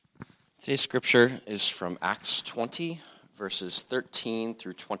Today's scripture is from Acts 20, verses 13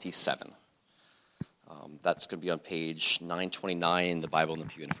 through 27. That's going to be on page 929 in the Bible in the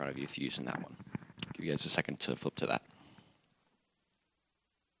pew in front of you if you're using that one. I'll give you guys a second to flip to that.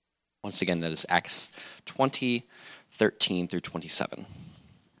 Once again, that is Acts 20, 13 through 27.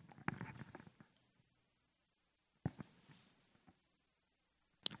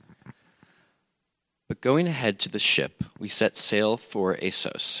 But going ahead to the ship, we set sail for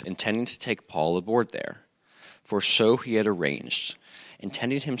Assos, intending to take Paul aboard there. For so he had arranged,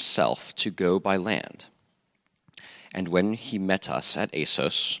 intending himself to go by land. And when he met us at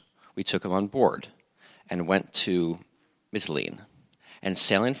Assos, we took him on board, and went to Mytilene. And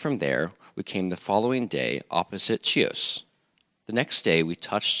sailing from there, we came the following day opposite Chios. The next day we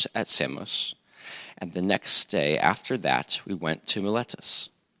touched at Samos, and the next day after that we went to Miletus.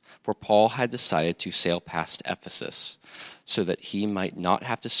 For Paul had decided to sail past Ephesus, so that he might not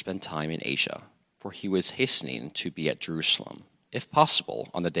have to spend time in Asia, for he was hastening to be at Jerusalem, if possible,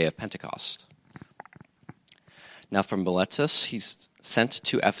 on the day of Pentecost. Now from Miletus he sent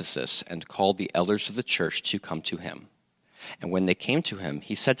to Ephesus and called the elders of the church to come to him. And when they came to him,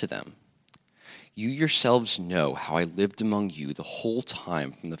 he said to them, "You yourselves know how I lived among you the whole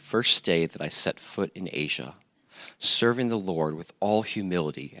time from the first day that I set foot in Asia, serving the Lord with all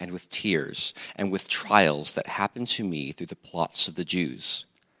humility and with tears and with trials that happened to me through the plots of the Jews.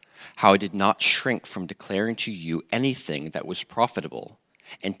 How I did not shrink from declaring to you anything that was profitable,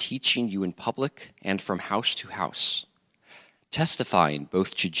 and teaching you in public and from house to house, testifying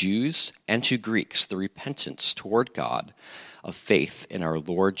both to Jews and to Greeks the repentance toward God of faith in our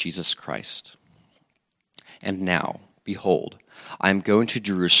Lord Jesus Christ. And now, behold, I am going to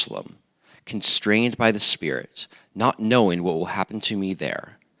Jerusalem, constrained by the Spirit, not knowing what will happen to me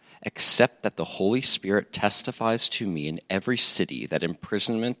there, except that the Holy Spirit testifies to me in every city that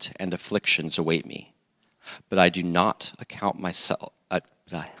imprisonment and afflictions await me. But I do not account my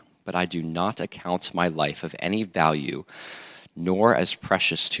life of any value, nor as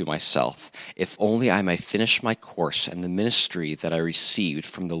precious to myself, if only I may finish my course and the ministry that I received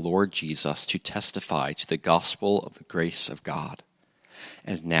from the Lord Jesus to testify to the gospel of the grace of God.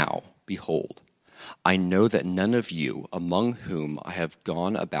 And now, behold, I know that none of you among whom I have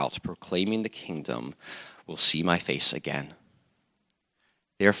gone about proclaiming the kingdom will see my face again.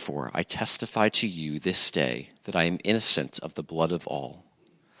 Therefore, I testify to you this day that I am innocent of the blood of all.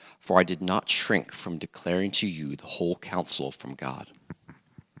 For I did not shrink from declaring to you the whole counsel from God."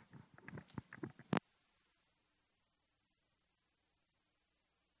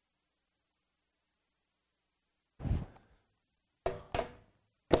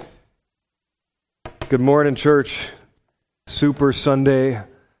 Good morning, church. Super Sunday.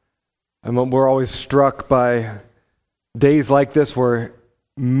 We're always struck by days like this where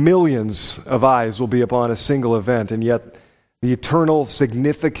millions of eyes will be upon a single event, and yet the eternal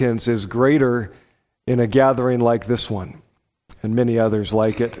significance is greater in a gathering like this one, and many others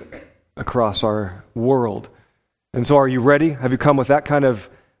like it across our world. And so are you ready? Have you come with that kind of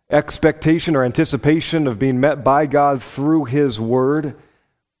expectation or anticipation of being met by God through His Word?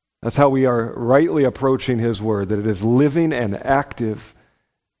 That's how we are rightly approaching His Word, that it is living and active,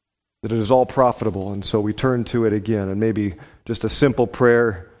 that it is all profitable. And so we turn to it again, and maybe just a simple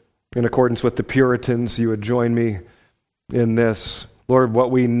prayer in accordance with the Puritans, you would join me in this. Lord, what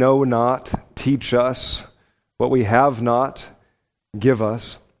we know not, teach us. What we have not, give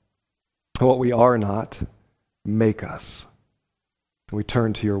us. What we are not, make us. We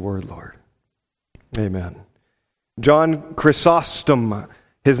turn to your word, Lord. Amen. John Chrysostom,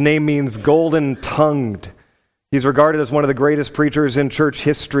 his name means golden-tongued. He's regarded as one of the greatest preachers in church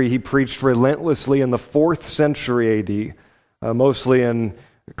history. He preached relentlessly in the 4th century A.D., mostly in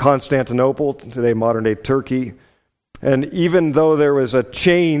Constantinople, today modern-day Turkey. And even though there was a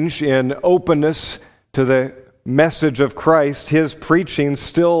change in openness to the message of Christ, his preaching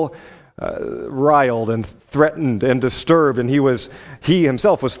still riled and threatened and disturbed, and he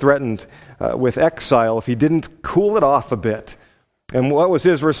himself was threatened with exile if he didn't cool it off a bit. And what was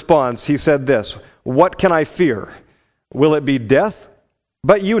his response? He said this, "What can I fear? Will it be death?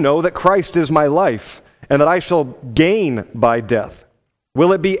 But you know that Christ is my life, and that I shall gain by death.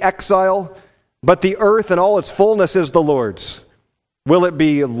 Will it be exile? But the earth and all its fullness is the Lord's. Will it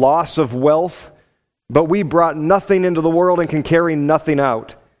be loss of wealth? But we brought nothing into the world and can carry nothing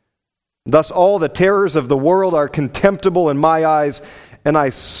out. Thus all the terrors of the world are contemptible in my eyes, and I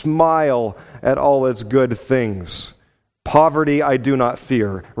smile at all its good things. Poverty I do not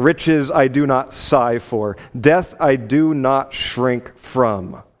fear. Riches I do not sigh for. Death I do not shrink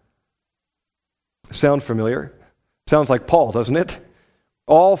from." Sound familiar? Sounds like Paul, doesn't it?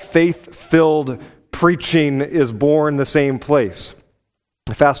 All faith-filled preaching is born the same place.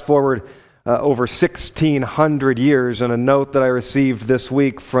 Fast forward over 1,600 years, and a note that I received this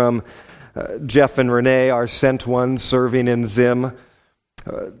week from Jeff and Renee, our sent ones serving in Zim.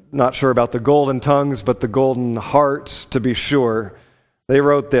 Not sure about the golden tongues, but the golden hearts, to be sure. They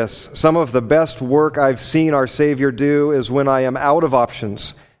wrote this: "Some of the best work I've seen our Savior do is when I am out of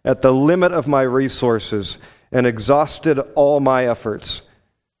options, at the limit of my resources, and exhausted all my efforts.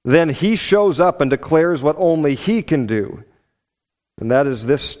 Then He shows up and declares what only He can do. And that is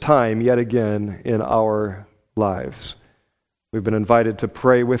this time yet again in our lives." We've been invited to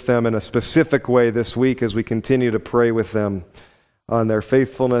pray with them in a specific way this week as we continue to pray with them on their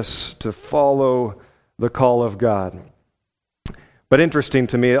faithfulness to follow the call of God. But interesting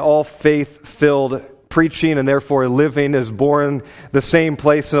to me, all faith-filled preaching and therefore living is born the same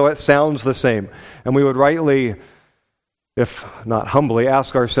place, so it sounds the same. And we would rightly, if not humbly,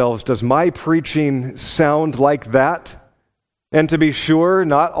 ask ourselves, does my preaching sound like that? And to be sure,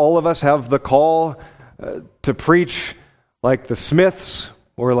 not all of us have the call to preach like the Smiths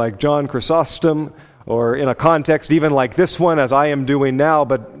or like John Chrysostom, or in a context even like this one, as I am doing now.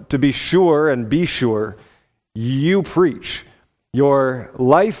 But to be sure, and be sure, you preach. Your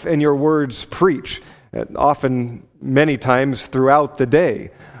life and your words preach, often many times throughout the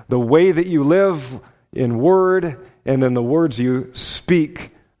day. The way that you live in word and then the words you speak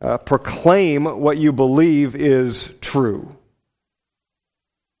proclaim what you believe is true.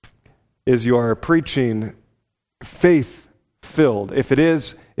 Is your preaching faith-filled? If it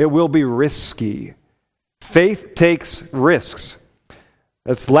is, it will be risky. Faith takes risks.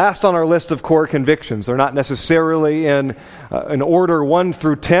 It's last on our list of core convictions. They're not necessarily in order 1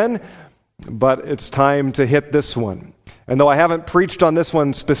 through 10, but it's time to hit this one. And though I haven't preached on this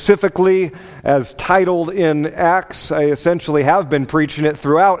one specifically as titled in Acts, I essentially have been preaching it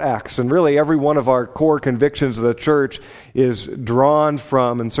throughout Acts. And really every one of our core convictions of the church is drawn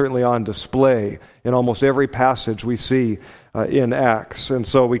from and certainly on display in almost every passage we see in Acts. And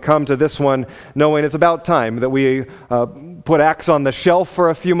so we come to this one knowing it's about time that we put Acts on the shelf for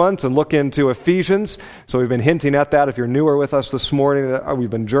a few months and look into Ephesians. So we've been hinting at that. If you're newer with us this morning, we've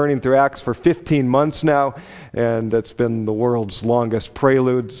been journeying through Acts for 15 months now, and it's been the world's longest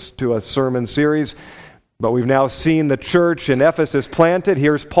preludes to a sermon series. But we've now seen the church in Ephesus planted.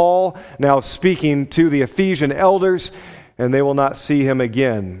 Here's Paul now speaking to the Ephesian elders, and they will not see him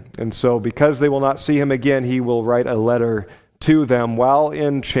again. And so because they will not see him again, he will write a letter to them while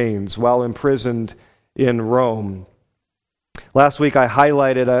in chains, while imprisoned in Rome. Last week I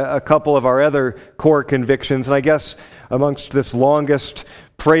highlighted a couple of our other core convictions, and I guess amongst this longest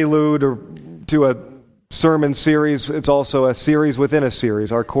prelude to a sermon series, it's also a series within a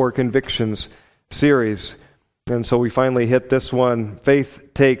series, our core convictions series. And so we finally hit this one,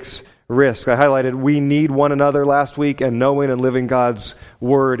 faith takes risk. I highlighted we need one another last week, and knowing and living God's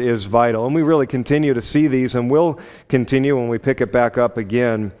Word is vital. And we really continue to see these, and will continue when we pick it back up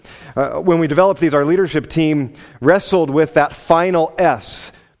again. When we developed these, our leadership team wrestled with that final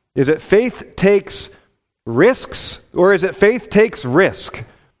S. Is it faith takes risks, or is it faith takes risk?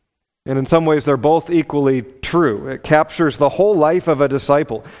 And in some ways, they're both equally true. It captures the whole life of a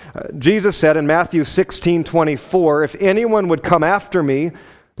disciple. Jesus said in Matthew 16:24, "If anyone would come after me,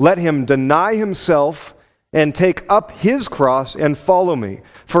 let him deny himself and take up his cross and follow me.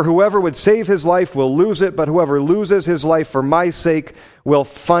 For whoever would save his life will lose it, but whoever loses his life for my sake will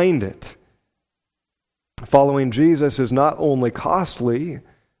find it." Following Jesus is not only costly,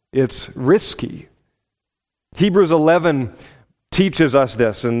 it's risky. Hebrews 11 teaches us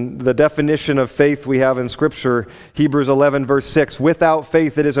this, and the definition of faith we have in Scripture, Hebrews 11 verse 6, "Without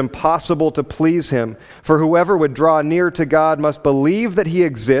faith it is impossible to please Him, for whoever would draw near to God must believe that He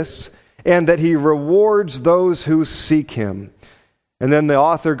exists and that He rewards those who seek Him." And then the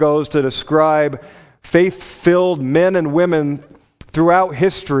author goes to describe faith-filled men and women throughout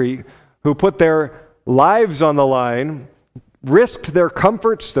history who put their lives on the line, risked their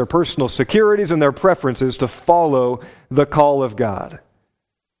comforts, their personal securities, and their preferences to follow the call of God.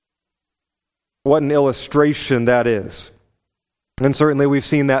 What an illustration that is. And certainly we've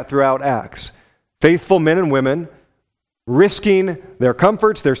seen that throughout Acts. Faithful men and women risking their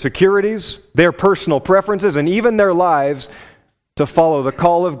comforts, their securities, their personal preferences, and even their lives to follow the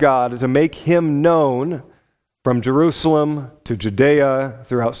call of God, to make Him known from Jerusalem to Judea,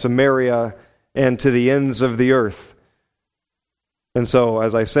 throughout Samaria, and to the ends of the earth. And so,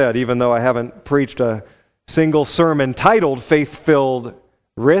 as I said, even though I haven't preached a single sermon titled Faith-Filled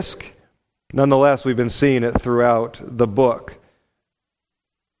Risk, nonetheless, we've been seeing it throughout the book.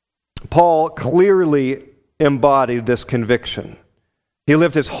 Paul clearly embodied this conviction. He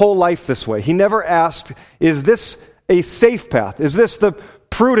lived his whole life this way. He never asked, is this a safe path? Is this the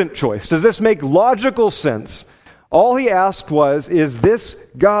prudent choice? Does this make logical sense? All he asked was, is this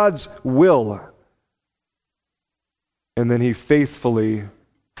God's will? And then he faithfully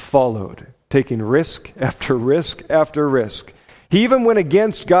followed, taking risk after risk after risk. He even went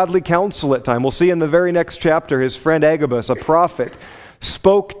against godly counsel at times. We'll see in the very next chapter, his friend Agabus, a prophet,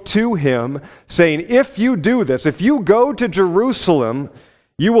 spoke to him saying, if you do this, if you go to Jerusalem,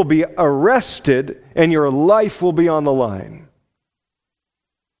 you will be arrested and your life will be on the line.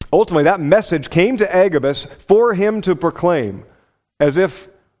 Ultimately, that message came to Agabus for him to proclaim, as if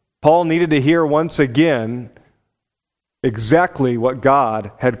Paul needed to hear once again exactly what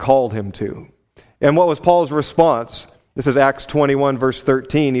God had called him to. And what was Paul's response? This is Acts 21, verse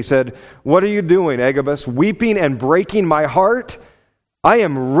 13. He said, what are you doing, Agabus, weeping and breaking my heart? I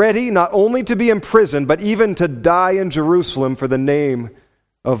am ready not only to be imprisoned, but even to die in Jerusalem for the name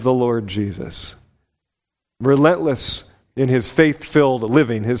of the Lord Jesus. Relentless in his faith-filled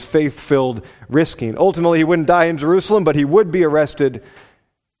living, his faith-filled risking. Ultimately, he wouldn't die in Jerusalem, but he would be arrested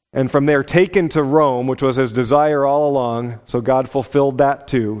and from there taken to Rome, which was his desire all along. So God fulfilled that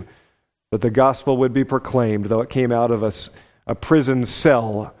too, that the gospel would be proclaimed, though it came out of a prison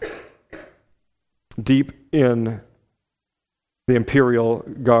cell deep in the imperial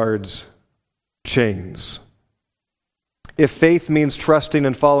guard's chains. If faith means trusting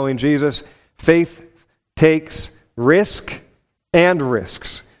and following Jesus, faith takes risk and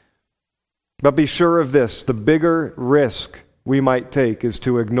risks. But be sure of this, the bigger risk we might take is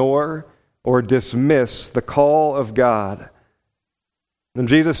to ignore or dismiss the call of God. And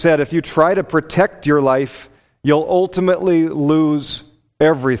Jesus said, if you try to protect your life, you'll ultimately lose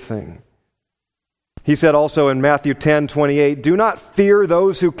everything. He said also in Matthew 10:28, do not fear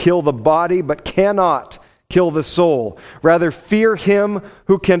those who kill the body, but cannot kill the soul. Rather, fear him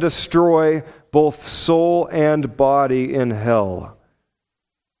who can destroy both soul and body in hell.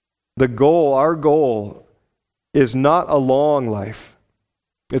 Our goal, is not a long life.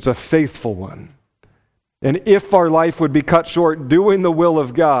 It's a faithful one. And if our life would be cut short doing the will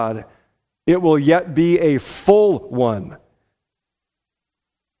of God, it will yet be a full one.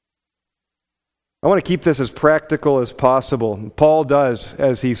 I want to keep this as practical as possible. Paul does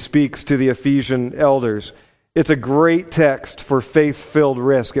as he speaks to the Ephesian elders. It's a great text for faith-filled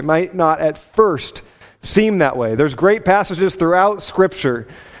risk. It might not at first seem that way. There's great passages throughout Scripture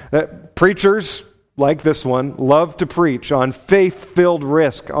that preachers like this one love to preach on faith-filled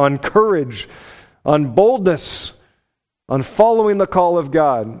risk, on courage, on boldness, on following the call of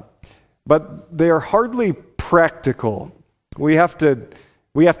God. But they are hardly practical. We have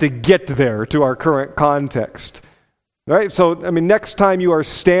to get there to our current context. Right? So, next time you are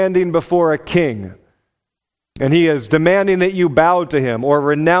standing before a king and he is demanding that you bow to him or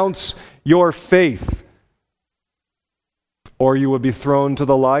renounce your faith, or you will be thrown to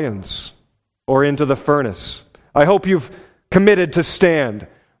the lions or into the furnace. I hope you've committed to stand.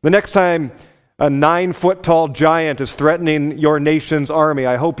 The next time a 9-foot-tall giant is threatening your nation's army,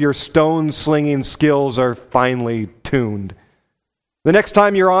 I hope your stone-slinging skills are finely tuned. The next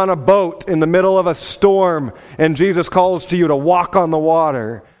time you're on a boat in the middle of a storm and Jesus calls to you to walk on the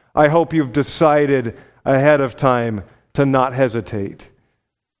water, I hope you've decided ahead of time to not hesitate.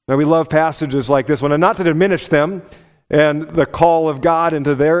 Now, we love passages like this one, and not to diminish them and the call of God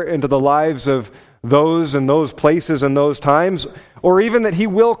into the lives of those in those places and those times, or even that He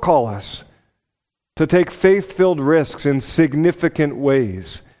will call us to take faith-filled risks in significant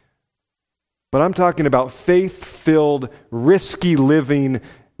ways. But I'm talking about faith-filled, risky living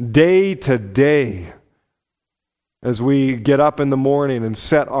day to day as we get up in the morning and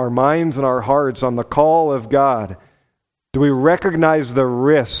set our minds and our hearts on the call of God. Do we recognize the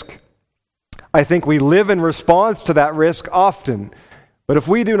risk? I think we live in response to that risk often. But if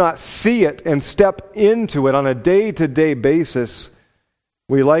we do not see it and step into it on a day-to-day basis,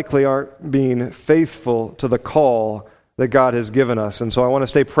 we likely aren't being faithful to the call that God has given us. And so I want to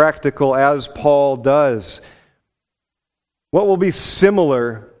stay practical as Paul does. What will be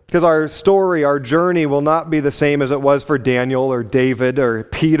similar, because our story, our journey will not be the same as it was for Daniel or David or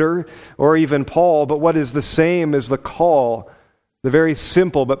Peter or even Paul, but what is the same is the call, the very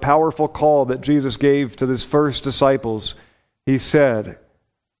simple but powerful call that Jesus gave to his first disciples. He said,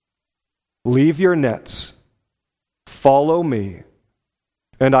 "Leave your nets, follow me,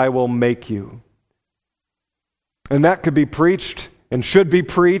 and I will make you." And that could be preached and should be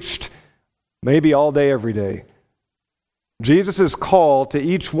preached maybe all day, every day. Jesus' call to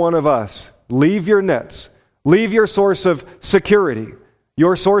each one of us, leave your nets, leave your source of security,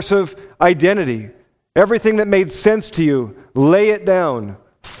 your source of identity, everything that made sense to you, lay it down.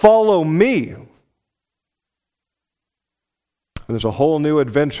 Follow me. And there's a whole new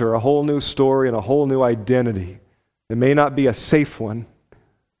adventure, a whole new story, and a whole new identity. It may not be a safe one,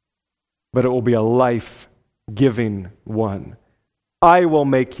 but it will be a life-giving one. I will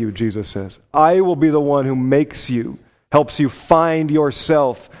make you, Jesus says. I will be the one who makes you, helps you find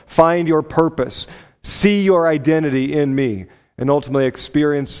yourself, find your purpose, see your identity in me, and ultimately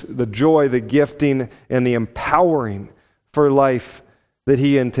experience the joy, the gifting, and the empowering for life that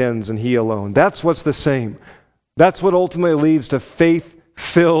He intends and He alone. That's what's the same. That's what ultimately leads to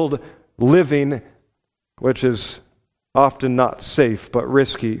faith-filled living, which is often not safe but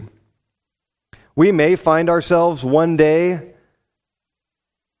risky. We may find ourselves one day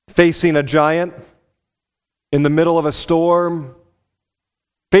facing a giant in the middle of a storm,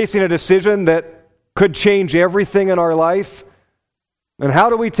 facing a decision that could change everything in our life. And how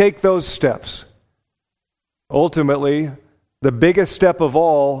do we take those steps? Ultimately, the biggest step of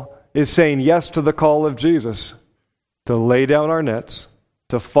all is saying yes to the call of Jesus, to lay down our nets,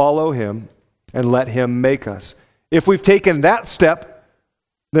 to follow Him, and let Him make us. If we've taken that step,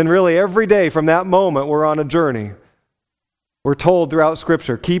 then really every day from that moment we're on a journey. We're told throughout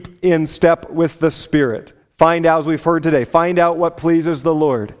Scripture, keep in step with the Spirit. Find out, as we've heard today, find out what pleases the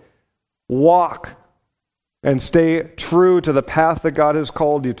Lord. Walk and stay true to the path that God has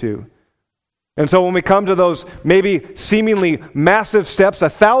called you to. And so when we come to those maybe seemingly massive steps,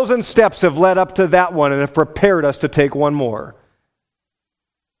 1,000 steps have led up to that one and have prepared us to take one more.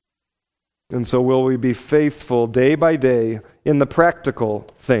 And so will we be faithful day by day in the practical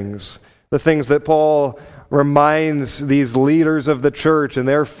things, the things that Paul reminds these leaders of the church and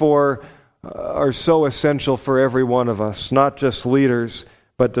therefore are so essential for every one of us, not just leaders,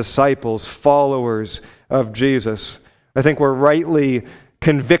 but disciples, followers of Jesus. I think we're rightly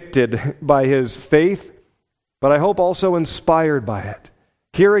convicted by his faith, but I hope also inspired by it.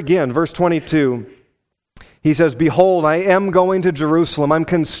 Here again, verse 22, he says, "Behold, I am going to Jerusalem. I'm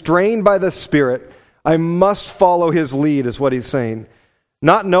constrained by the Spirit. I must follow his lead," is what he's saying.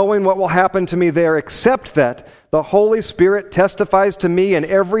 "Not knowing what will happen to me there, except that the Holy Spirit testifies to me in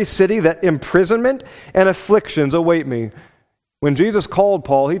every city that imprisonment and afflictions await me." When Jesus called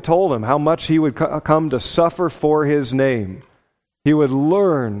Paul, he told him how much he would come to suffer for his name. He would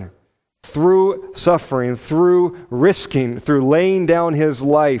learn through suffering, through risking, through laying down his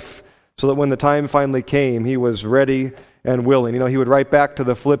life, so that when the time finally came, he was ready and willing. He would write back to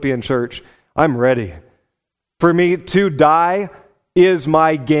the Philippian church, "I'm ready. For me to die is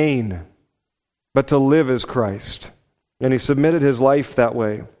my gain, but to live is Christ." And he submitted his life that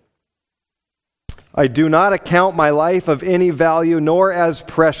way. "I do not account my life of any value, nor as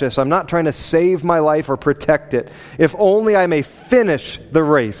precious." I'm not trying to save my life or protect it. "If only I may finish the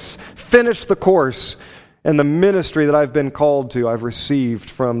race, finish the course, and the ministry that I've been called to, I've received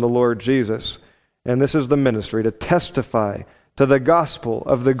from the Lord Jesus." And this is the ministry, to testify to the gospel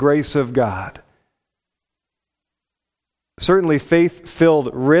of the grace of God. Certainly faith-filled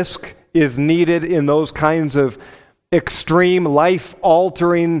risk is needed in those kinds of extreme,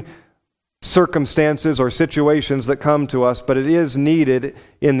 life-altering circumstances or situations that come to us, but it is needed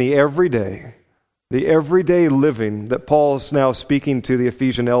in the everyday living that Paul's now speaking to the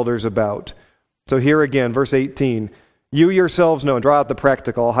Ephesian elders about. So here again, verse 18, "You yourselves know," and draw out the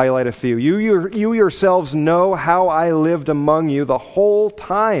practical, I'll highlight a few. You yourselves know how I lived among you the whole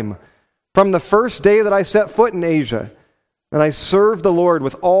time, from the first day that I set foot in Asia. And I served the Lord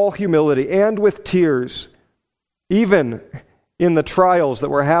with all humility and with tears, even in the trials that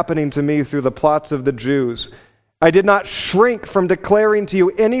were happening to me through the plots of the Jews. I did not shrink from declaring to you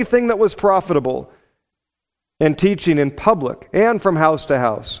anything that was profitable, and teaching in public and from house to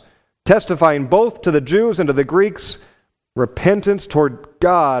house, testifying both to the Jews and to the Greeks repentance toward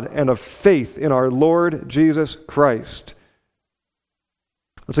God and of faith in our Lord Jesus Christ."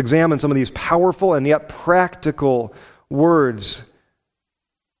 Let's examine some of these powerful and yet practical words.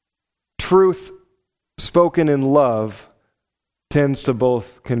 Truth spoken in love tends to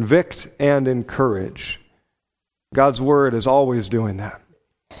both convict and encourage. God's word is always doing that.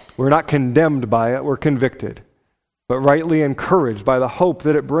 We're not condemned by it, we're convicted, but rightly encouraged by the hope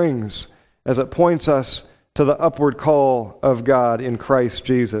that it brings as it points us to the upward call of God in Christ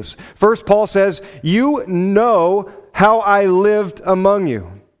Jesus. First, Paul says, "You know how I lived among you."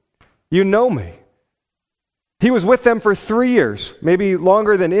 You know me. He was with them for 3 years, maybe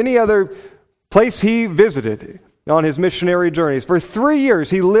longer than any other place he visited on his missionary journeys. For 3 years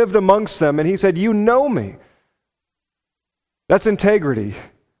he lived amongst them, and he said, "You know me." That's integrity.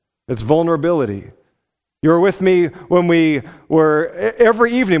 It's vulnerability. You were with me when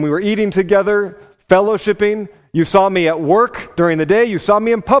every evening we were eating together, fellowshipping. You saw me at work during the day. You saw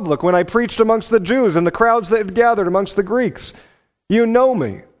me in public when I preached amongst the Jews and the crowds that had gathered amongst the Greeks. You know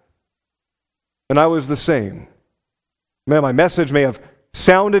me. And I was the same. Man, my message may have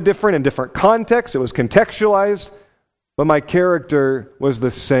sounded different in different contexts. It was contextualized, but my character was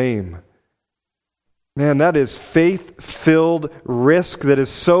the same. Man, that is faith-filled risk that is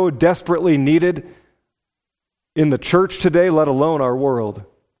so desperately needed in the church today, let alone our world.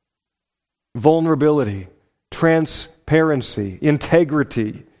 Vulnerability, transparency,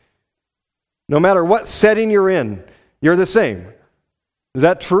 integrity. No matter what setting you're in, you're the same. Is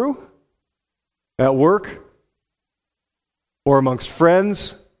that true? At work? Or amongst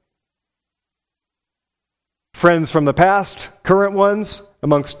friends? Friends from the past, current ones,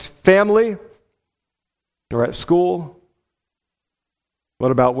 amongst family? Or at school?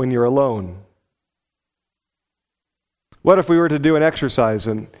 What about when you're alone? What if we were to do an exercise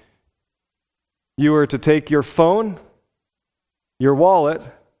and you were to take your phone, your wallet,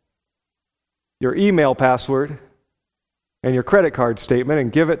 your email password, and your credit card statement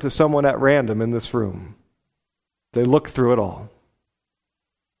and give it to someone at random in this room? They look through it all.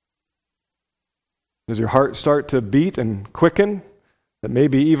 Does your heart start to beat and quicken? That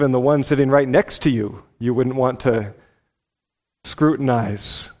maybe even the one sitting right next to you, you wouldn't want to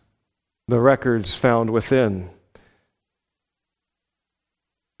scrutinize the records found within.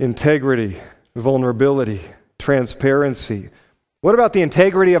 Integrity, vulnerability, transparency. What about the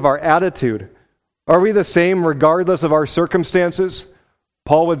integrity of our attitude? Are we the same regardless of our circumstances?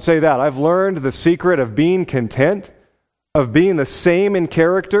 Paul would say that. I've learned the secret of being content, of being the same in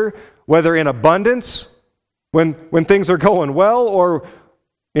character, whether in abundance, when things are going well, or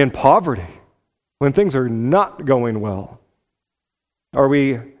in poverty, when things are not going well. Do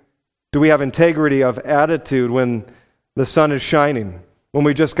we have integrity of attitude when the sun is shining, when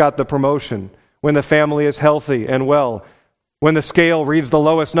we just got the promotion, when the family is healthy and well, when the scale reads the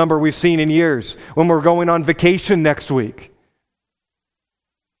lowest number we've seen in years, when we're going on vacation next week?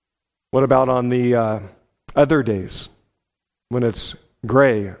 What about on the other days, when it's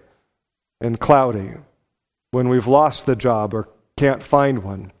gray and cloudy, when we've lost the job or can't find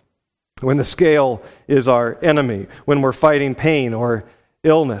one, when the scale is our enemy, when we're fighting pain or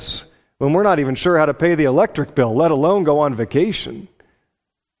illness, when we're not even sure how to pay the electric bill, let alone go on vacation?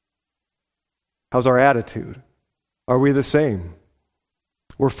 How's our attitude? Are we the same?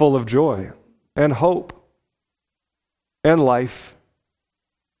 We're full of joy and hope and life.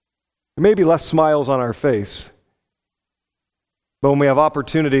 Maybe less smiles on our face, but when we have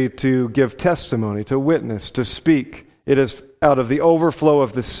opportunity to give testimony, to witness, to speak, it is out of the overflow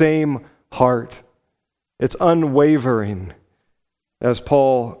of the same heart. It's unwavering, as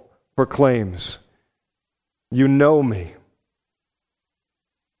Paul proclaims. You know me.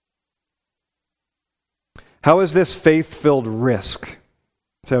 How is this faith-filled risk?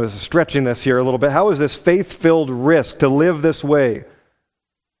 So I was stretching this here a little bit. How is this faith-filled risk to live this way?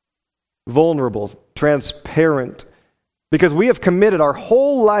 Vulnerable, transparent, because we have committed our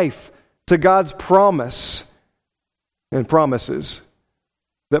whole life to God's promise and promises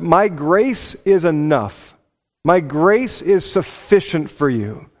that my grace is enough. My grace is sufficient for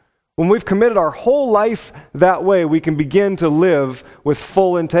you. When we've committed our whole life that way, we can begin to live with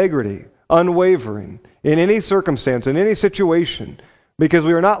full integrity, unwavering, in any circumstance, in any situation, because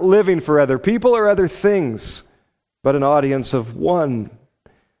we are not living for other people or other things, but an audience of one.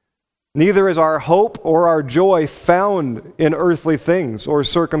 Neither is our hope or our joy found in earthly things or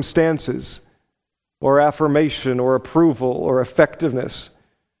circumstances or affirmation or approval or effectiveness.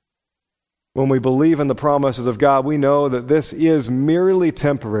 When we believe in the promises of God, we know that this is merely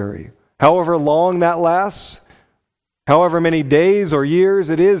temporary. However long that lasts, however many days or years,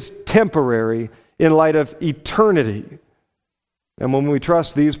 it is temporary in light of eternity. And when we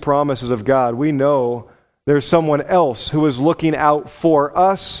trust these promises of God, we know there's someone else who is looking out for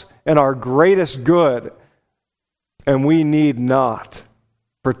us and our greatest good, and we need not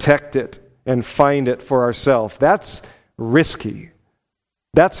protect it and find it for ourselves. That's risky.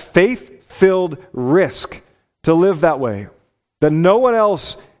 That's faith-filled risk to live that way. That no one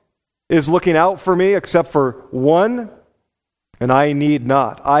else is looking out for me except for one, and I need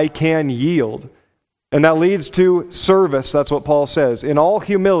not. I can yield. And that leads to service. That's what Paul says. In all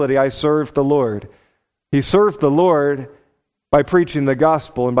humility, I serve the Lord. He served the Lord by preaching the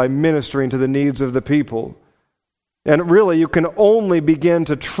gospel and by ministering to the needs of the people. And really, you can only begin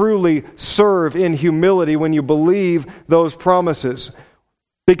to truly serve in humility when you believe those promises.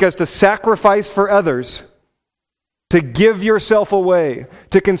 Because to sacrifice for others, to give yourself away,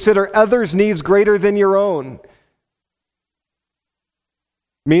 to consider others' needs greater than your own,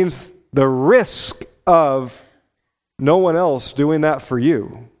 means the risk of no one else doing that for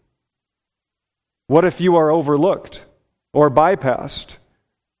you? What if you are overlooked or bypassed?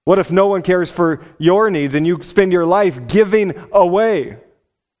 What if no one cares for your needs and you spend your life giving away?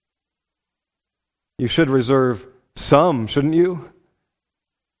 You should reserve some, shouldn't you?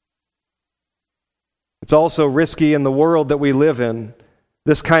 It's also risky in the world that we live in.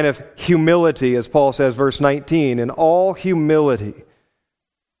 This kind of humility, as Paul says, verse 19, in all humility.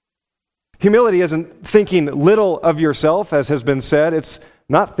 Humility isn't thinking little of yourself, as has been said. It's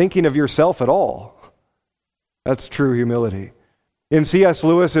not thinking of yourself at all. That's true humility. In C.S.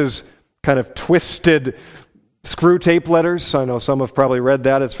 Lewis's kind of twisted Screw Tape Letters, I know some have probably read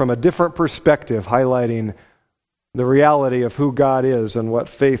that. It's from a different perspective, highlighting the reality of who God is and what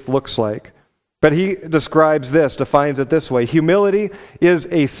faith looks like. But he describes this, defines it this way. Humility is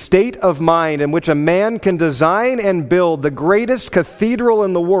a state of mind in which a man can design and build the greatest cathedral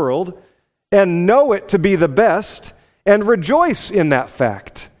in the world and know it to be the best and rejoice in that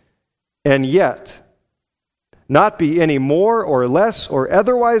fact, and yet not be any more or less or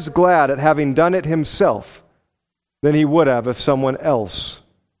otherwise glad at having done it himself than he would have if someone else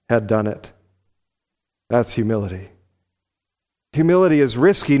had done it. That's humility. Humility is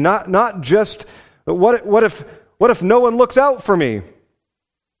risky, not just, what if no one looks out for me?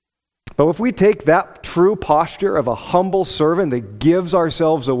 But if we take that true posture of a humble servant that gives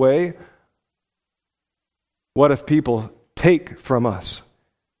ourselves away, what if people take from us?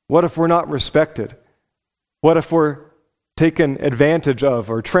 What if we're not respected? What if we're taken advantage of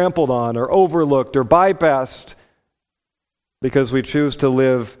or trampled on or overlooked or bypassed because we choose to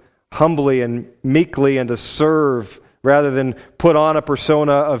live humbly and meekly and to serve rather than put on a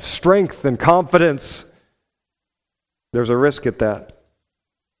persona of strength and confidence? There's a risk at that.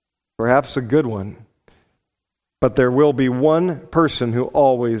 Perhaps a good one. But there will be one person who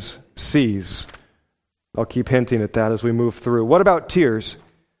always sees. I'll keep hinting at that as we move through. What about tears?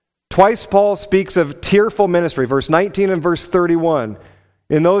 Twice Paul speaks of tearful ministry, verse 19 and verse 31.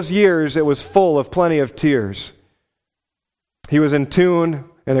 In those years, it was full of plenty of tears. He was in tune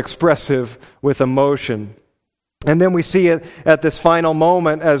and expressive with emotion. And then we see it at this final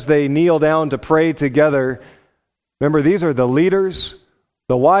moment as they kneel down to pray together. Remember, these are the leaders,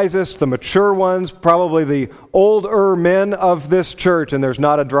 the wisest, the mature ones, probably the older men of this church, and there's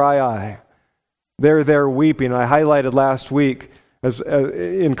not a dry eye. They're there weeping. I highlighted last week, as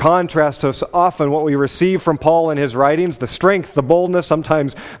in contrast to often what we receive from Paul in his writings, the strength, the boldness,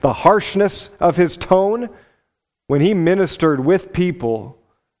 sometimes the harshness of his tone. When he ministered with people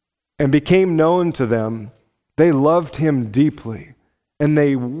and became known to them, they loved him deeply, and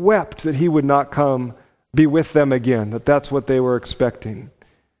they wept that he would not come be with them again, that's what they were expecting.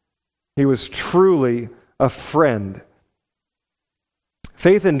 He was truly a friend.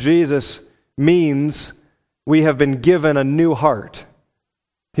 Faith in Jesus means we have been given a new heart.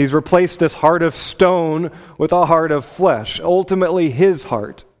 He's replaced this heart of stone with a heart of flesh, ultimately his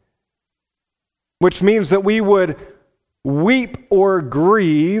heart, which means that we would weep or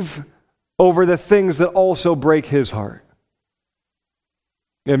grieve over the things that also break his heart.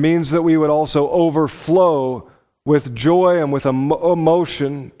 It means that we would also overflow with joy and with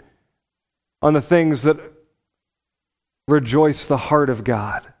emotion on the things that rejoice the heart of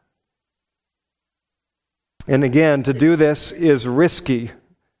God. And again, to do this is risky.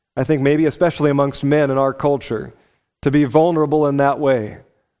 I think maybe especially amongst men in our culture, to be vulnerable in that way.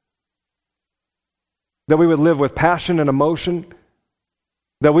 That we would live with passion and emotion,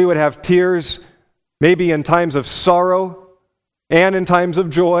 that we would have tears, maybe in times of sorrow and in times of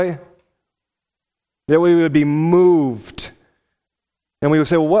joy, that we would be moved. And we would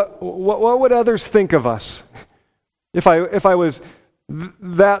say, well, what would others think of us if I was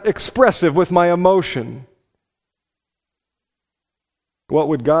that expressive with my emotion? What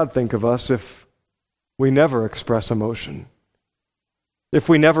would God think of us if we never express emotion? If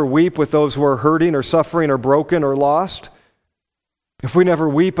we never weep with those who are hurting or suffering or broken or lost? If we never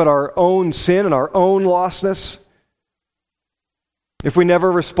weep at our own sin and our own lostness? If we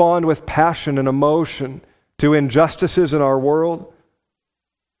never respond with passion and emotion to injustices in our world?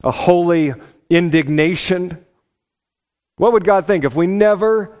 A holy indignation? What would God think if we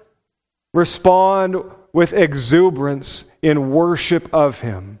never respond with exuberance in worship of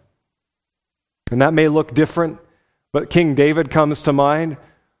him? And that may look different, but King David comes to mind,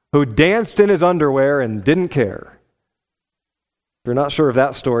 who danced in his underwear and didn't care. If you're not sure of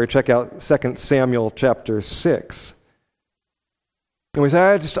that story, check out 2 Samuel chapter 6. And we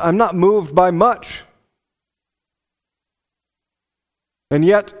say, I'm not moved by much. And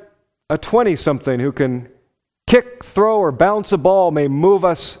yet, a 20-something who can kick, throw, or bounce a ball may move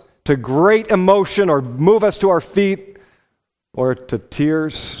us to great emotion or move us to our feet or to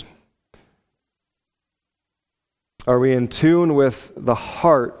tears? Are we in tune with the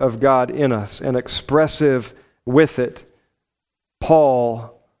heart of God in us and expressive with it?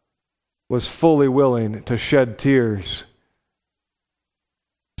 Paul was fully willing to shed tears.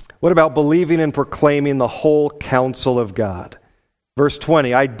 What about believing and proclaiming the whole counsel of God? Verse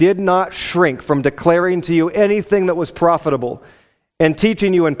 20, I did not shrink from declaring to you anything that was profitable, and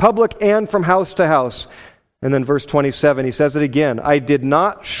teaching you in public and from house to house. And then verse 27, he says it again, I did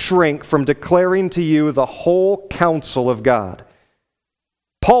not shrink from declaring to you the whole counsel of God.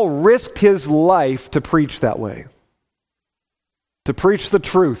 Paul risked his life to preach that way. To preach the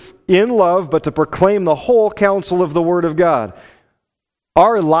truth in love, but to proclaim the whole counsel of the Word of God.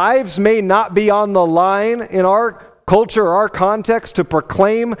 Our lives may not be on the line in our culture or our context to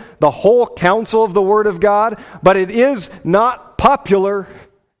proclaim the whole counsel of the Word of God, but it is not popular.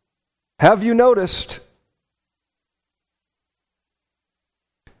 Have you noticed?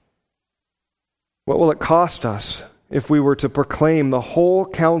 What will it cost us if we were to proclaim the whole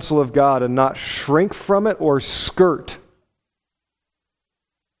counsel of God and not shrink from it or skirt?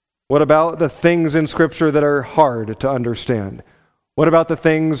 What about the things in Scripture that are hard to understand? What about the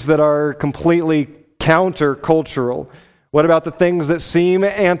things that are completely countercultural? What about the things that seem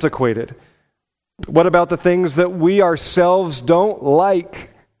antiquated? What about the things that we ourselves don't like?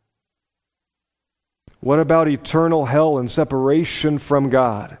 What about eternal hell and separation from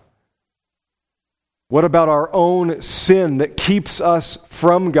God? What about our own sin that keeps us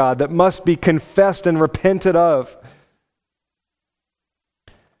from God, that must be confessed and repented of?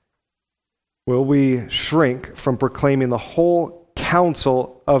 Will we shrink from proclaiming the whole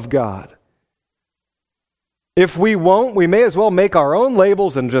counsel of God? If we won't, we may as well make our own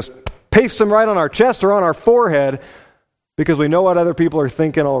labels and just paste them right on our chest or on our forehead because we know what other people are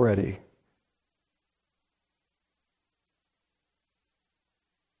thinking already.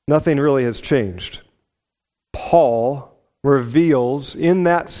 Nothing really has changed. Paul reveals in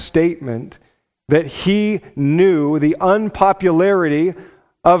that statement that he knew the unpopularity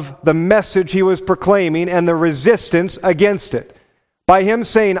of the message he was proclaiming and the resistance against it. By him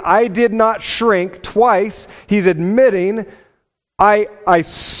saying, I did not shrink twice, he's admitting, I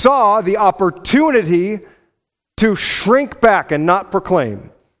saw the opportunity to shrink back and not proclaim,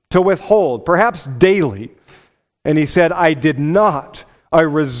 to withhold, perhaps daily. And he said, I did not. I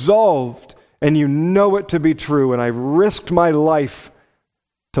resolved, and you know it to be true, and I risked my life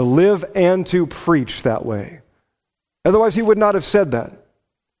to live and to preach that way. Otherwise, he would not have said that.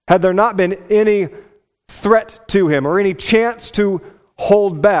 Had there not been any threat to him or any chance to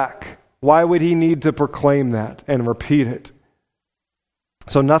hold back, why would he need to proclaim that and repeat it?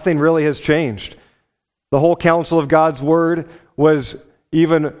 So nothing really has changed. The whole counsel of God's Word was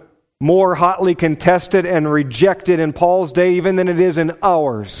even more hotly contested and rejected in Paul's day even than it is in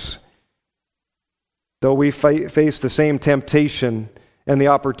ours. Though we face the same temptation and the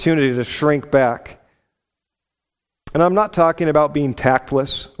opportunity to shrink back. And I'm not talking about being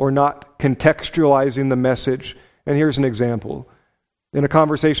tactless or not contextualizing the message. And here's an example. In a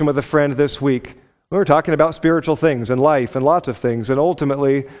conversation with a friend this week, we were talking about spiritual things and life and lots of things and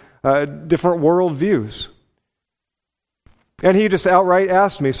ultimately different worldviews. And he just outright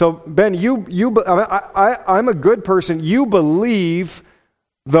asked me, so Ben, I'm a good person. You believe,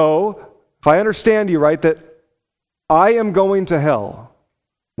 though, if I understand you right, that I am going to hell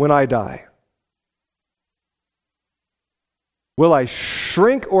when I die. Will I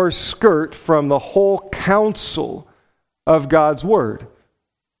shrink or skirt from the whole counsel of God's Word?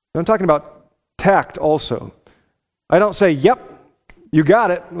 I'm talking about tact also. I don't say, yep, you got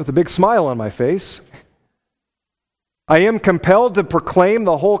it, with a big smile on my face. I am compelled to proclaim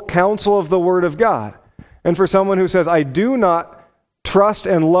the whole counsel of the Word of God. And for someone who says, I do not trust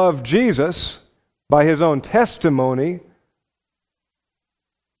and love Jesus by his own testimony,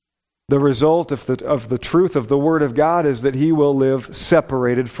 the result of the truth of the Word of God is that he will live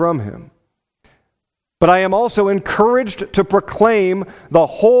separated from him. But I am also encouraged to proclaim the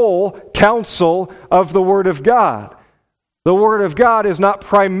whole counsel of the Word of God. The Word of God is not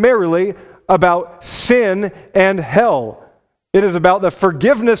primarily about sin and hell. It is about the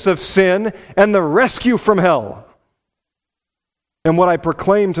forgiveness of sin and the rescue from hell. And what I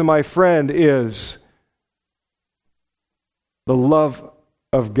proclaim to my friend is the love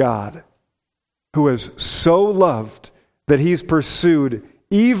of God, who is so loved that he's pursued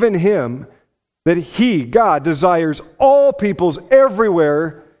even him, that he, God, desires all peoples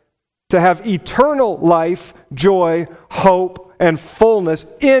everywhere to have eternal life, joy, hope, and fullness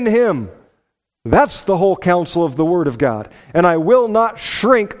in him. That's the whole counsel of the Word of God. And I will not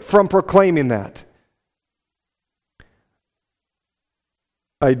shrink from proclaiming that.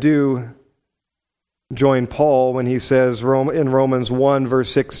 I do join Paul when he says in Romans 1,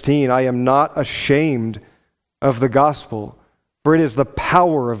 verse 16, I am not ashamed of the gospel, for it is the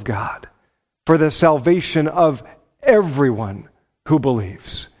power of God for the salvation of everyone who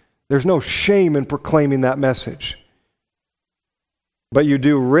believes. There's no shame in proclaiming that message. But you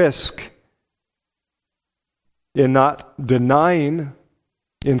do risk in not denying,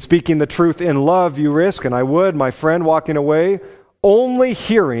 in speaking the truth in love, you risk, and I would, my friend, walking away, only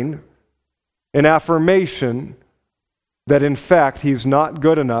hearing an affirmation that in fact he's not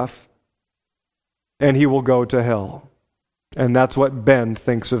good enough and he will go to hell. And that's what Ben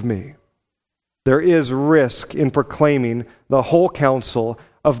thinks of me. There is risk in proclaiming the whole counsel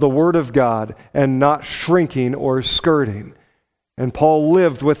of the Word of God and not shrinking or skirting. And Paul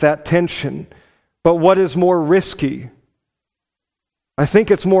lived with that tension. But what is more risky? I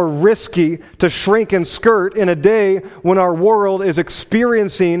think it's more risky to shrink and skirt in a day when our world is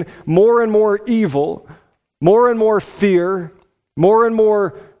experiencing more and more evil, more and more fear, more and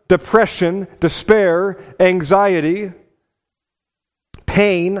more depression, despair, anxiety,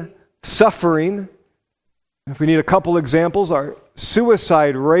 pain, suffering. If we need a couple examples, our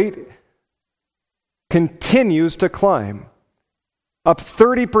suicide rate continues to climb, up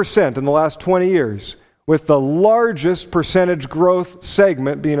 30% in the last 20 years. With the largest percentage growth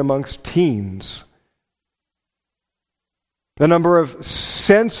segment being amongst teens. The number of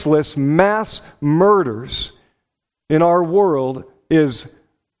senseless mass murders in our world is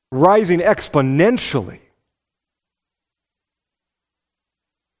rising exponentially.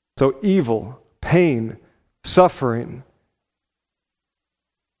 So evil, pain, suffering.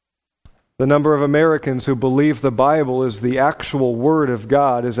 The number of Americans who believe the Bible is the actual Word of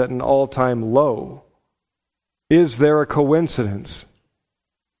God is at an all-time low. Is there a coincidence?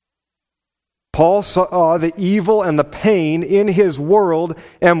 Paul saw the evil and the pain in his world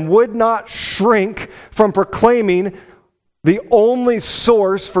and would not shrink from proclaiming the only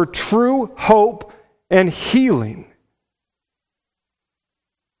source for true hope and healing.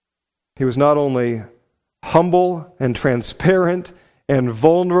 He was not only humble and transparent and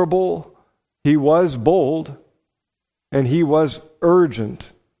vulnerable, he was bold and he was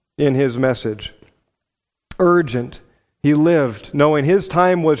urgent in his message. Urgent. He lived knowing his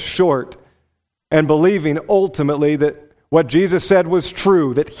time was short and believing ultimately that what Jesus said was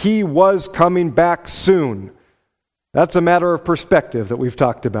true, that he was coming back soon. That's a matter of perspective that we've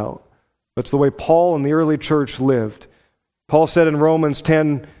talked about. That's the way Paul and the early church lived. Paul said in Romans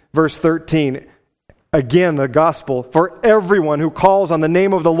 10, verse 13, again, the gospel, for everyone who calls on the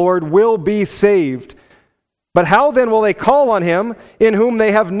name of the Lord will be saved. But how then will they call on him in whom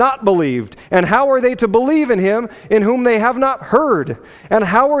they have not believed? And how are they to believe in him in whom they have not heard? And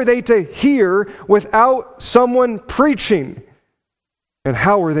how are they to hear without someone preaching? And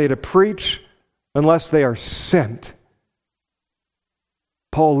how are they to preach unless they are sent?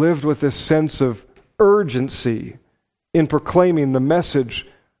 Paul lived with this sense of urgency in proclaiming the message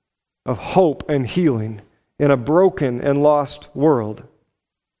of hope and healing in a broken and lost world.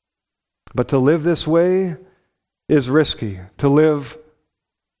 But to live this way is risky. To live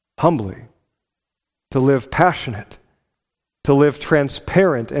humbly, to live passionate, to live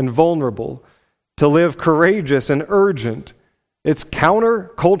transparent and vulnerable, to live courageous and urgent. It's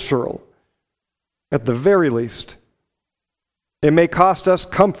countercultural, at the very least. It may cost us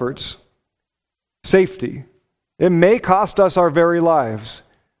comforts, safety. It may cost us our very lives.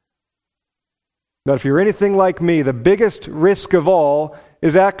 But if you're anything like me, the biggest risk of all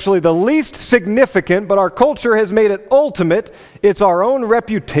is actually the least significant, but our culture has made it ultimate. It's our own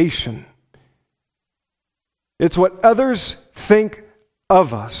reputation. It's what others think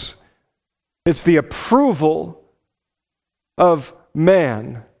of us. It's the approval of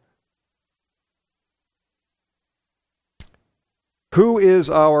man. Who is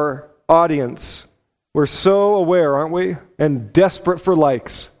our audience? We're so aware, aren't we? And desperate for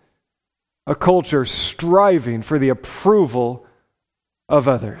likes. A culture striving for the approval of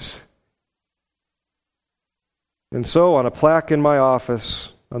others. And so on a plaque in my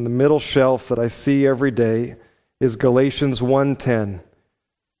office, on the middle shelf that I see every day, is Galatians 1:10,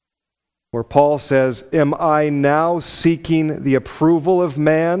 where Paul says, am I now seeking the approval of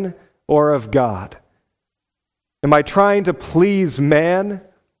man or of God? Am I trying to please man?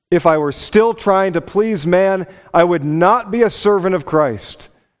 If I were still trying to please man, I would not be a servant of Christ.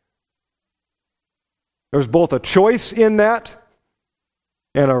 There's both a choice in that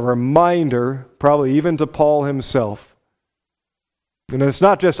and a reminder, probably even to Paul himself. And it's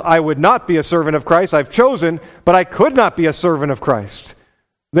not just, I would not be a servant of Christ, I've chosen, but I could not be a servant of Christ.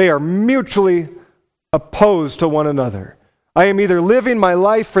 They are mutually opposed to one another. I am either living my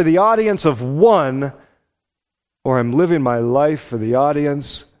life for the audience of one, or I'm living my life for the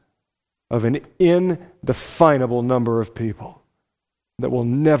audience of an indefinable number of people that will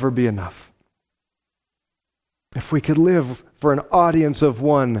never be enough. If we could live for an audience of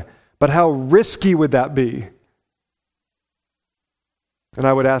one, but how risky would that be? And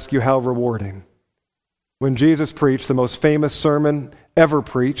I would ask you, how rewarding. When Jesus preached the most famous sermon ever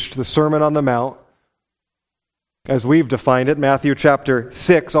preached, the Sermon on the Mount, as we've defined it, Matthew chapter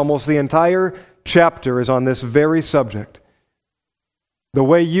 6, almost the entire chapter is on this very subject. The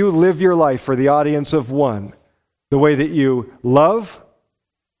way you live your life for the audience of one, the way that you love,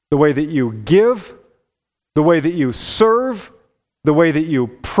 the way that you give, the way that you serve, the way that you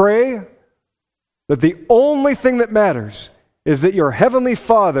pray, that the only thing that matters is that your heavenly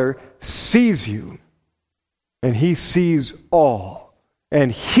Father sees you, and He sees all,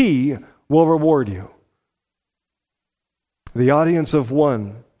 and He will reward you. The audience of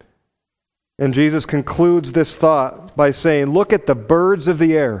one. And Jesus concludes this thought by saying, look at the birds of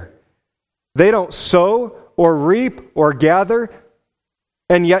the air. They don't sow or reap or gather,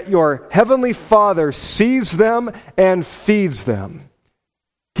 and yet your heavenly Father sees them and feeds them.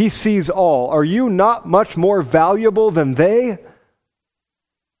 He sees all. Are you not much more valuable than they?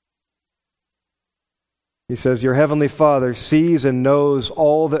 He says, your heavenly Father sees and knows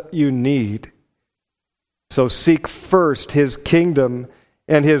all that you need. So seek first His kingdom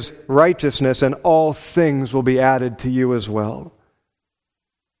and His righteousness, and all things will be added to you as well.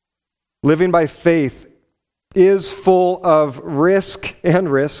 Living by faith is full of risk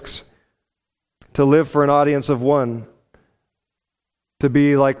and risks. To live for an audience of one, to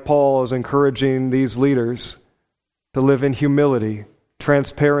be like Paul is encouraging these leaders, to live in humility,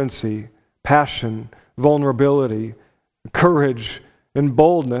 transparency, passion, vulnerability, courage, and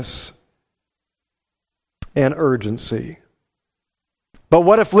boldness, and urgency. But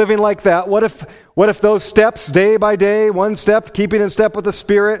what if living like that, what if those steps day by day, one step, keeping in step with the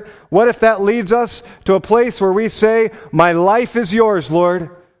Spirit, what if that leads us to a place where we say, my life is yours, Lord,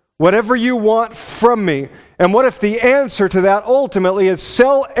 whatever you want from me? And what if the answer to that ultimately is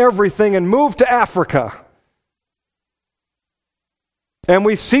sell everything and move to Africa? And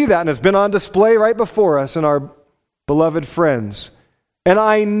we see that, and it's been on display right before us in our beloved friends. And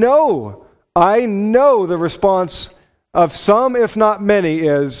I know the response of some, if not many,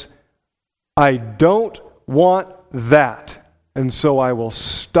 is, I don't want that, and so I will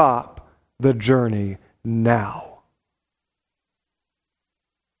stop the journey now.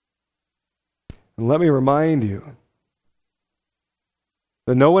 And let me remind you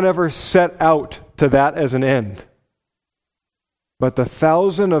that no one ever set out to that as an end. But the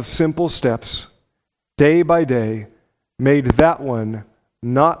 1,000 of simple steps, day by day, made that one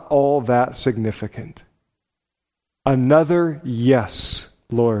not all that significant. Another yes,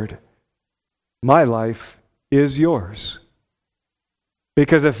 Lord. My life is yours.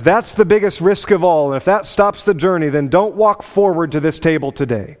 Because if that's the biggest risk of all, and if that stops the journey, then don't walk forward to this table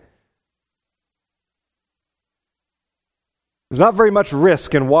today. There's not very much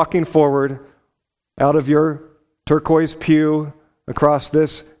risk in walking forward out of your turquoise pew across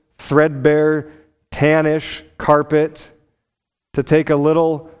this threadbare, tannish carpet to take a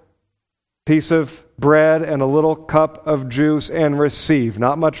little piece of bread and a little cup of juice and receive.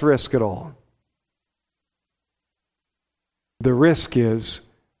 Not much risk at all. The risk is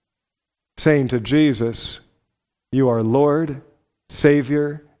saying to Jesus, you are Lord,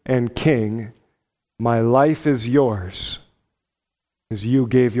 Savior, and King. My life is yours, as you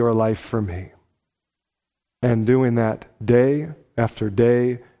gave your life for me. And doing that day after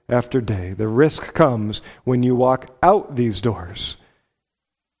day after day. The risk comes when you walk out these doors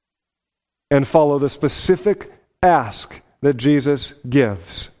and follow the specific ask that Jesus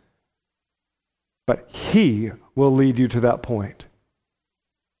gives. But He will lead you to that point.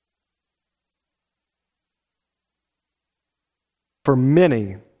 For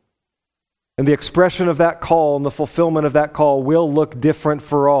many, and the expression of that call and the fulfillment of that call will look different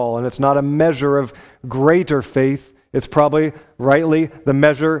for all. And it's not a measure of greater faith. It's probably, rightly, the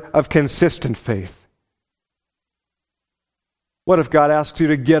measure of consistent faith. What if God asks you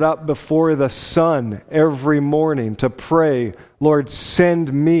to get up before the sun every morning to pray, Lord,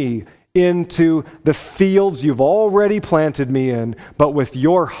 send me into the fields you've already planted me in, but with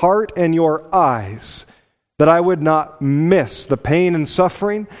your heart and your eyes, that I would not miss the pain and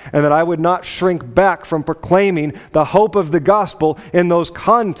suffering, and that I would not shrink back from proclaiming the hope of the gospel in those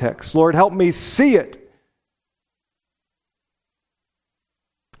contexts. Lord, help me see it.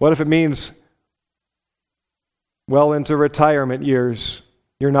 What if it means well into retirement years,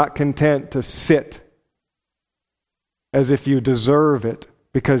 you're not content to sit as if you deserve it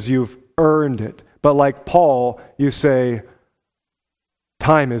because you've earned it. But like Paul, you say,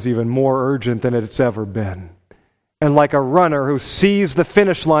 time is even more urgent than it's ever been. And like a runner who sees the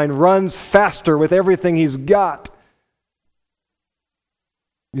finish line, runs faster with everything he's got,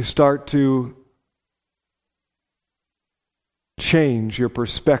 you start to change your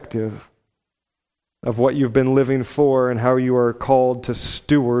perspective of what you've been living for and how you are called to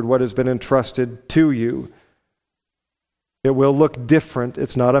steward what has been entrusted to you. It will look different.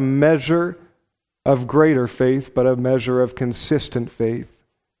 It's not a measure of greater faith, but a measure of consistent faith.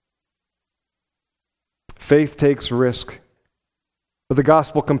 Faith takes risk, but the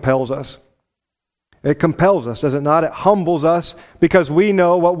gospel compels us. It compels us, does it not? It humbles us because we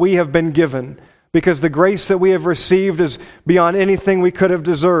know what we have been given, because the grace that we have received is beyond anything we could have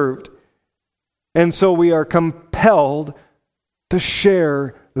deserved. And so we are compelled to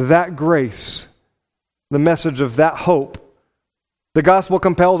share that grace, the message of that hope. The gospel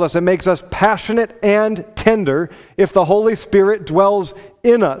compels us. It makes us passionate and tender if the Holy Spirit dwells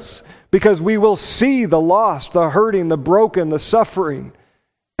in us, because we will see the lost, the hurting, the broken, the suffering,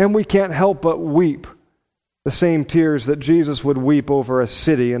 and we can't help but weep the same tears that Jesus would weep over a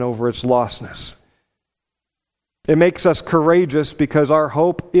city and over its lostness. It makes us courageous because our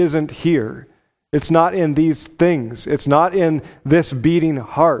hope isn't here. It's not in these things. It's not in this beating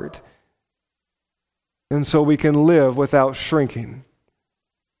heart. And so we can live without shrinking.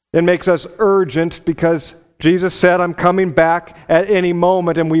 It makes us urgent because Jesus said, I'm coming back at any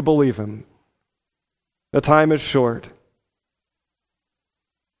moment, and we believe him. The time is short.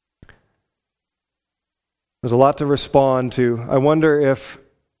 There's a lot to respond to. I wonder if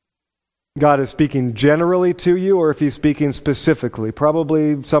God is speaking generally to you or if he's speaking specifically.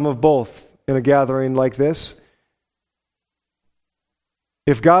 Probably some of both in a gathering like this.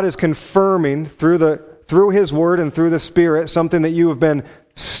 If God is confirming through his word and through the Spirit something that you have been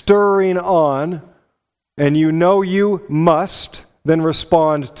stirring on, and you know you must, then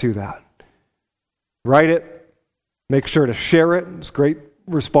respond to that. Write it. Make sure to share it. It's a great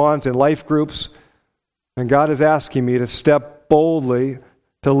response in life groups. And God is asking me to step boldly,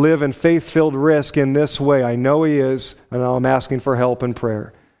 to live in faith-filled risk in this way. I know he is, and I'm asking for help and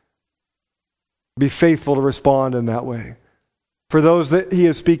prayer. Be faithful to respond in that way. For those that he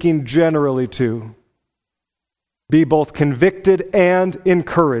is speaking generally to, be both convicted and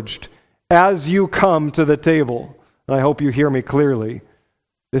encouraged as you come to the table. And I hope you hear me clearly.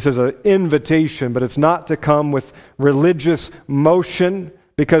 This is an invitation, but it's not to come with religious motion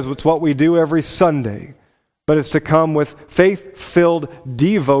because it's what we do every Sunday. But it's to come with faith-filled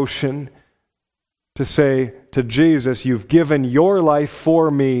devotion to say to Jesus, you've given your life for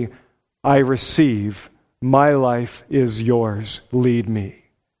me. I receive. My life is yours. Lead me.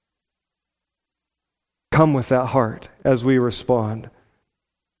 Come with that heart as we respond.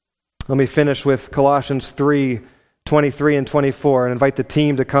 Let me finish with Colossians 3:23 and 24, and invite the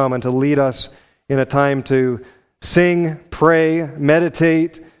team to come and to lead us in a time to sing, pray,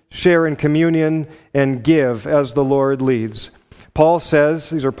 meditate, share in communion, and give as the Lord leads. Paul says,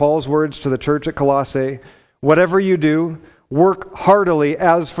 these are Paul's words to the church at Colossae, whatever you do, work heartily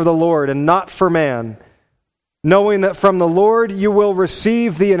as for the Lord and not for man, knowing that from the Lord you will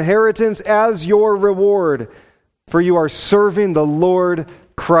receive the inheritance as your reward, for you are serving the Lord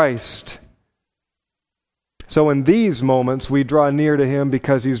Christ. So in these moments, we draw near to him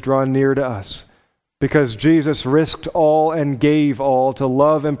because he's drawn near to us. Because Jesus risked all and gave all to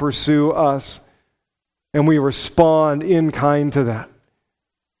love and pursue us. And we respond in kind to that.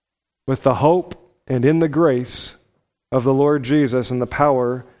 With the hope and in the grace of the Lord Jesus and the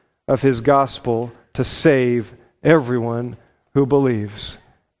power of his gospel to save everyone who believes.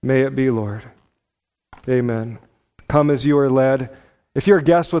 May it be, Lord. Amen. Come as you are led. If you're a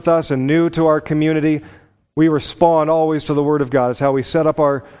guest with us and new to our community, we respond always to the Word of God. It's how we set up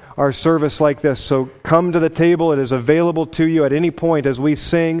our service like this. So come to the table. It is available to you at any point as we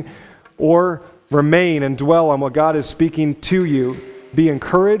sing, or remain and dwell on what God is speaking to you. Be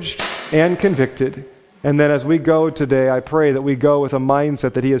encouraged and convicted. And then as we go today, I pray that we go with a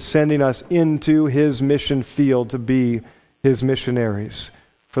mindset that he is sending us into his mission field to be his missionaries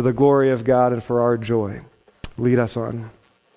for the glory of God and for our joy. Lead us on.